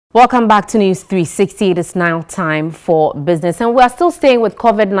Welcome back to News 360. It is now time for business, and we are still staying with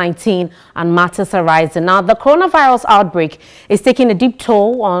COVID-19 and matters arising. Now, the coronavirus outbreak is taking a deep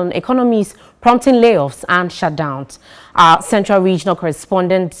toll on economies, prompting layoffs and shutdowns. Our Central Regional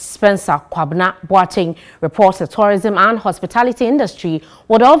Correspondent Spencer Kwabena Boateng reports the tourism and hospitality industry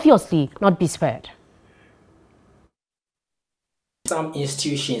would obviously not be spared. Some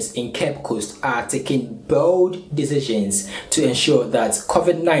institutions in Cape Coast are taking bold decisions to ensure that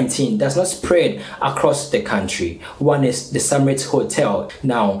COVID-19 does not spread across the country. One is the Summit Hotel.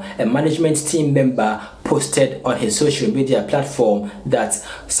 Now, a management team member posted on his social media platform that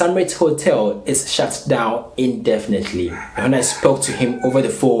Summit Hotel is shut down indefinitely. When I spoke to him over the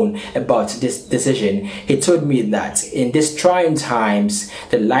phone about this decision, he told me that in these trying times,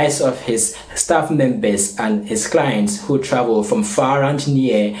 the lives of his staff members and his clients who travel from far and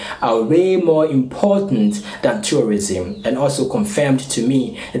near are way more important than tourism, and also confirmed to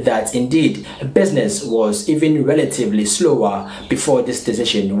me that indeed business was even relatively slower before this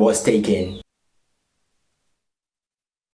decision was taken.